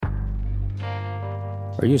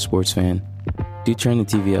Are you a sports fan? Do you turn the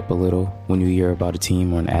TV up a little when you hear about a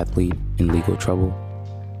team or an athlete in legal trouble?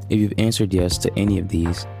 If you've answered yes to any of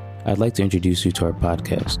these, I'd like to introduce you to our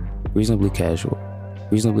podcast, Reasonably Casual.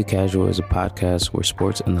 Reasonably Casual is a podcast where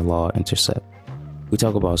sports and the law intersect. We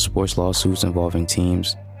talk about sports lawsuits involving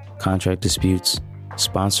teams, contract disputes,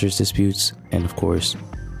 sponsors disputes, and of course,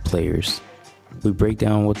 players. We break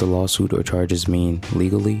down what the lawsuit or charges mean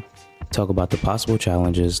legally, talk about the possible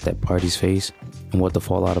challenges that parties face, and what the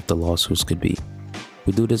fallout of the lawsuits could be.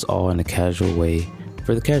 We do this all in a casual way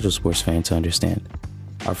for the casual sports fan to understand.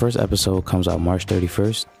 Our first episode comes out March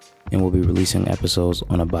 31st, and we'll be releasing episodes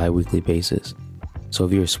on a bi-weekly basis. So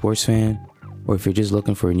if you're a sports fan, or if you're just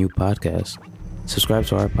looking for a new podcast, subscribe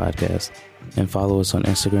to our podcast and follow us on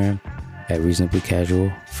Instagram at Reasonably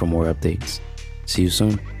Casual for more updates. See you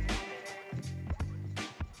soon.